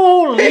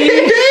 Holy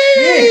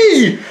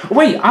shit!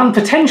 Wait, and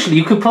potentially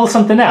you could pull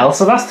something else,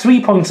 so that's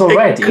 3 points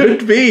already. It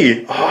could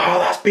be. Oh,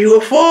 that's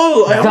beautiful.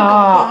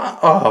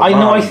 I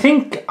know.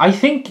 I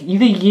think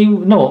either you.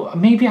 No,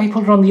 maybe I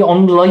put it on the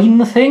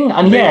online thing,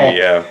 and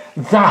yeah,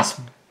 that's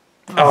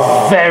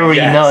very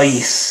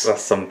nice.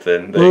 That's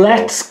something.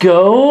 Let's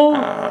go.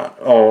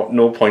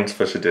 No points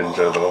for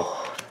Shedinja though.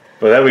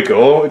 But there we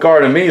go. We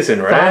got an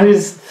Amazing Rare. That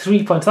is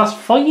 3 points. That's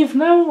 5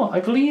 now, I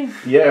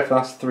believe. Yeah, if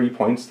that's 3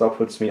 points, that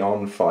puts me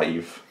on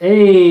 5.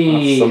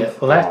 Hey,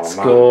 let's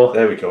go.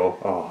 There we go.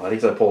 Oh, at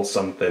least I pulled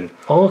something.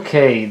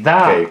 Okay, and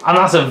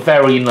that's a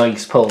very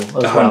nice pull as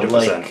 100%, well.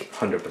 Like,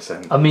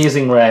 100%.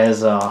 Amazing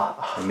Rares are.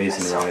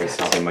 Amazing Rares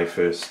is in my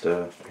first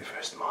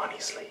Marnie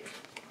sleeve.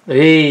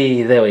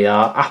 Hey, there we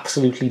are.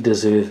 Absolutely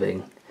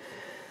deserving.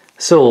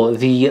 So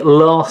the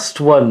last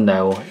one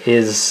now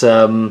is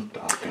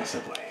Darkness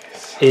Ablaze.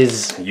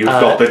 You've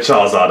got the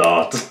Charizard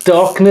art.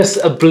 Darkness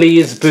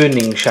Ablaze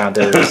Burning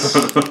Shadows.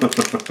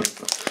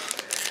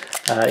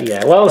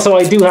 Yeah, well, so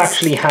I do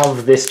actually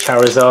have this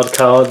Charizard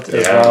card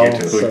as well. You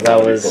do. So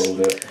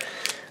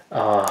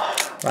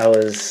that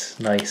was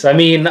nice. I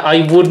mean,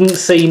 I wouldn't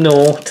say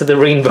no to the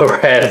Rainbow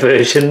Rare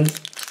version,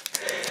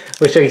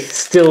 which I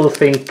still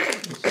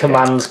think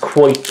commands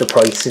quite the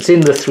price. It's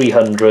in the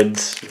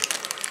 300s.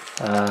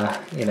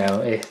 You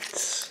know,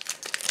 it's...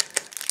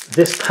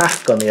 This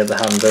pack, on the other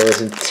hand, though,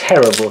 is in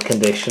terrible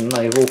condition.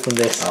 I've opened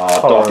this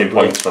docking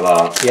points for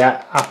that.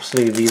 Yeah,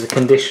 absolutely. The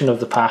condition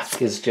of the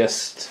pack is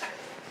just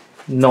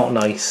not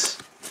nice.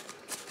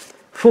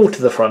 4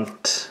 to the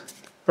front.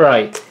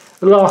 Right,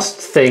 the last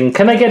thing.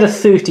 Can I get a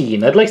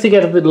 13? I'd like to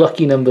get the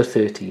lucky number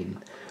 13.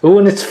 Oh,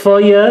 and it's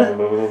fire.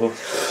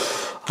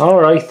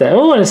 Alright then.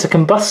 Oh, and it's a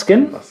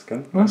combustion.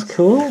 That's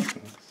cool.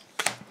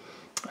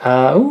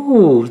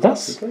 Ooh, that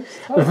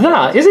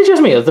is it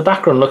just me? The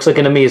background looks like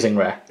an amazing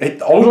rare.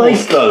 It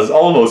almost does,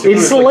 almost.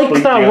 It's like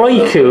that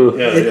Raikou.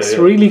 It's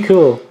really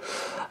cool.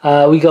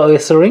 We got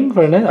a ring,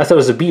 very nice. I thought it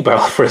was a bee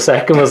barrel for a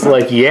second. I was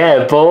like,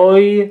 yeah,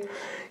 boy.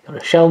 Got a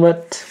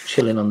Shelmet,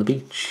 chilling on the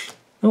beach.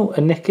 Oh, a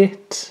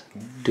Nickit,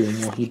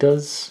 doing what he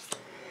does.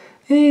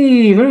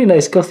 Hey, very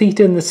nice. Gothita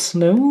in the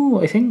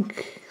snow, I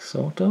think,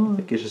 sort of. I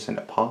think he's just in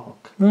a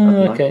park.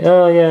 Okay.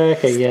 Oh, yeah.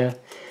 Okay, yeah.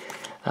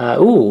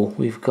 Ooh,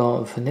 we've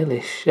got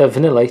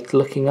Vanillite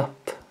looking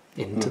up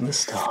into the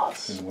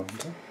stars.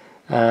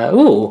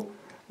 Ooh,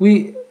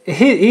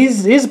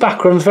 his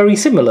background's very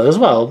similar as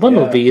well.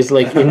 Bumblebee is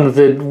like in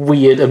the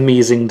weird,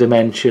 amazing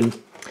dimension.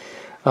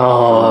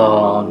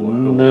 Oh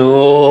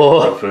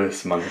no!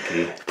 Reverse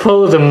monkey.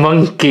 Pull the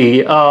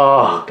monkey.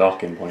 Oh.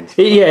 Docking points.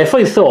 Yeah, if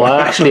I thought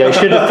actually I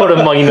should have put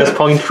a minus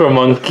point for a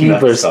monkey,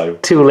 but it's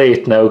too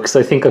late now because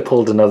I think I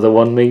pulled another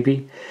one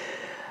maybe.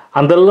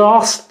 And the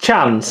last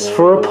chance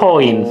for a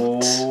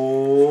point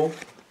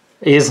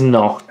is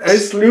not.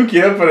 It's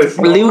Lugia, but it's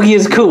not. Lugia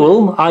is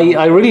cool.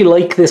 I really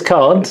like this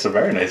card. It's a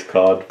very nice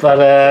card. But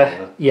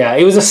yeah,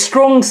 it was a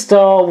strong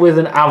start with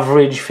an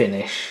average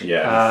finish.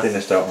 Yeah,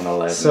 finished out on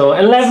 11. So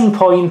 11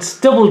 points,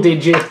 double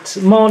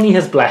digit. Marnie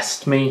has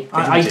blessed me.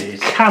 I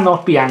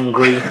cannot be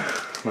angry.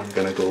 I'm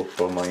going to go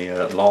for my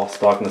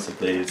last Darkness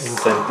Ablaze.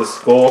 Send the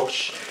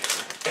Scorch.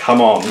 Come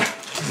on.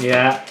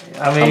 Yeah,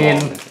 I mean...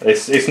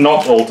 It's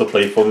not all to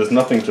play for, there's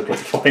nothing to play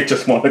for, I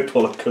just want to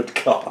pull a good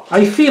card.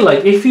 I feel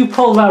like if you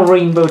pull that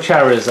Rainbow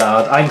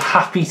Charizard, I'm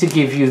happy to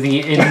give you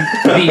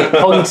the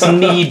points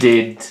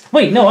needed.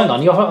 Wait, no, hang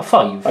on, you have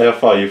 5. I have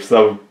 5,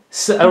 so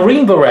a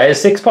Rainbow Rare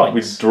is 6 points.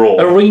 We draw.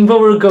 A Rainbow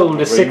or a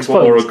Gold is 6 points. A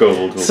Rainbow or a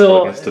Gold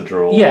will put us to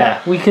draw.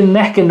 Yeah, we can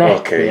neck and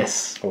neck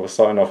this. Well, we're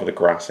starting off with a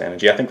Grass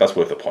Energy, I think that's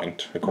worth a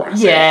point. A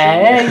Grass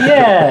Energy.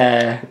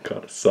 Yeah.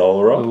 Got a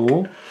Solrock.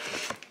 Ooh.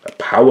 A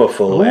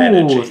Powerful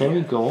Energy. There we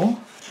go.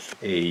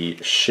 A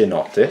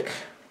Shinotic.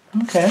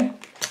 Okay.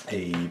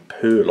 A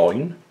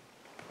Purloin.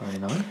 Very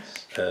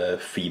nice. A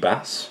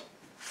Feebas.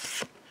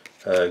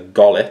 A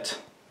Gollet.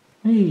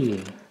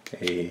 Hey.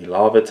 A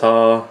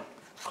Larvitar.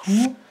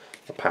 Cool.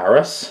 A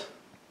Paras.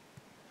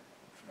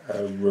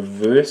 A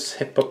Reverse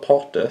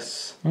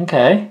Hippopotas.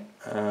 Okay.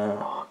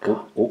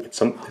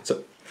 It's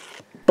a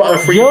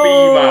Butterfree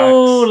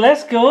VMAX.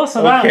 Let's go.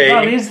 So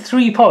that is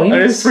 3 points.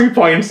 That is 3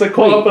 points. I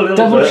caught up a little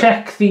double bit.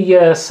 check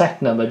the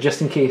set number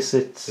just in case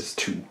it's... It's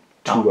 2.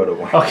 2 out of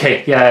 1.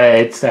 Okay, yeah,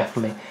 it's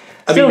definitely...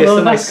 I mean, it's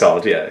a nice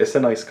card, yeah. It's a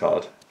nice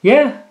card.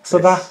 Yeah, so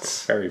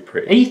that's... very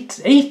pretty.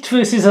 8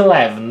 versus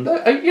 11.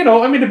 You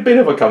know, I mean, a bit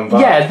of a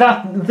comeback.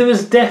 Yeah, there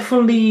was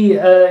definitely,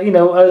 you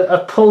know,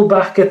 a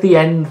pullback at the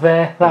end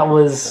there. That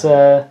was...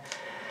 and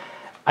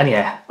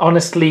yeah,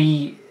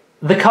 honestly,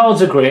 the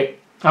cards are great.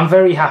 I'm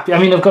very happy. I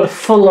mean, I've got a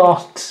full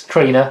art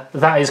trainer.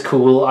 That is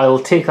cool. I'll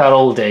take that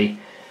all day.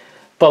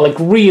 But like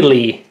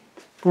really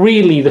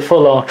the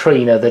full art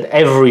trainer that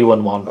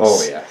everyone wants.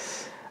 Oh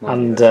yes.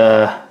 And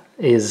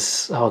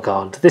is, oh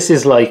god, this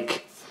is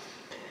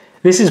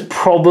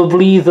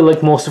probably the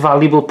most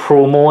valuable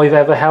promo I've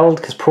ever held,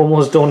 because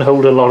promos don't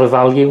hold a lot of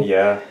value.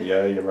 Yeah,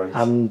 you're right.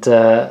 And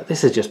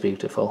this is just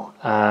beautiful.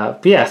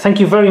 But yeah,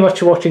 thank you very much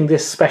for watching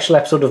this special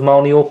episode of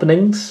Marnie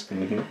Openings.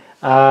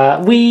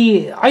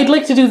 I'd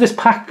like to do this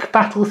pack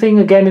battle thing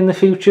again in the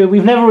future.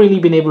 We've never really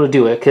been able to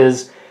do it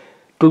because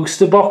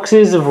booster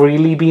boxes have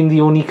really been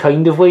the only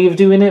kind of way of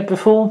doing it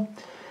before.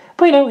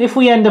 But you know, if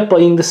we end up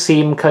buying the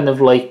same kind of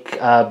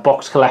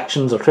box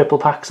collections or triple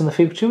packs in the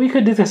future, we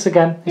could do this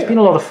again. It's been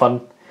a lot of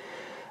fun.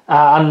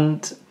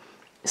 And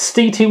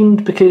stay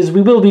tuned because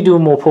we will be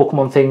doing more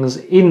Pokemon things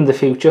in the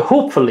future.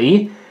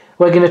 Hopefully,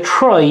 we're going to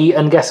try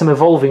and get some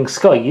Evolving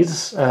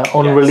Skies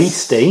on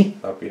release day.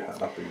 That'd be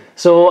happy.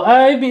 So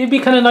it'd be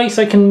kind of nice.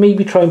 I can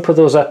maybe try and put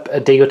those up a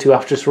day or two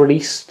after it's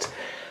released.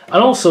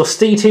 And also,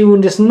 stay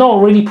tuned. It's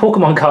not really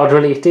Pokemon card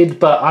related,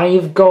 but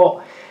I've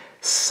got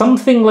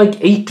something like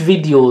 8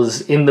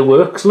 videos in the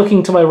works.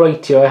 Looking to my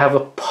right here, I have a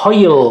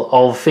pile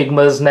of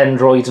Figmas,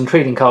 Nendroids, and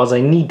trading cards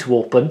I need to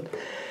open.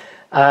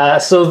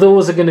 So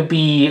those are going to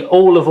be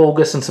all of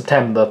August and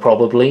September,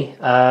 probably.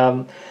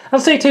 And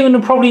stay tuned.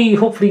 I'm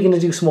hopefully going to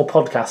do some more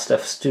podcast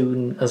stuff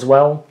soon as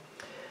well.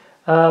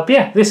 But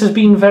yeah, this has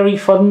been very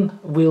fun.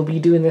 We'll be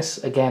doing this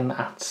again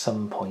at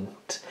some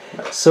point.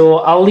 So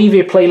I'll leave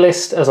a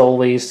playlist, as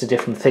always, to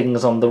different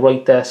things on the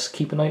right there, so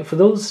keep an eye out for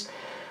those.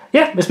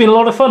 Yeah, it's been a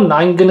lot of fun.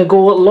 I'm going to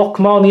go lock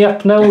Marnie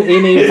up now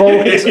in a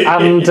vault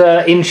and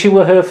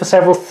insure her for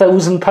several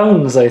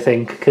 £1,000s, I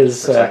think,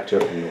 because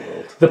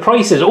the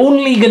price is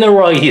only going to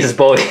rise,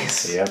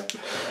 boys. Yep.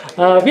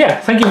 Yeah,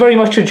 thank you very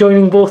much for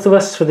joining both of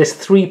us for this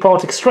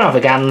 3-part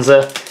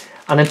extravaganza.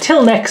 And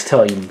until next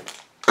time,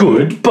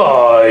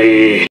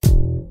 goodbye!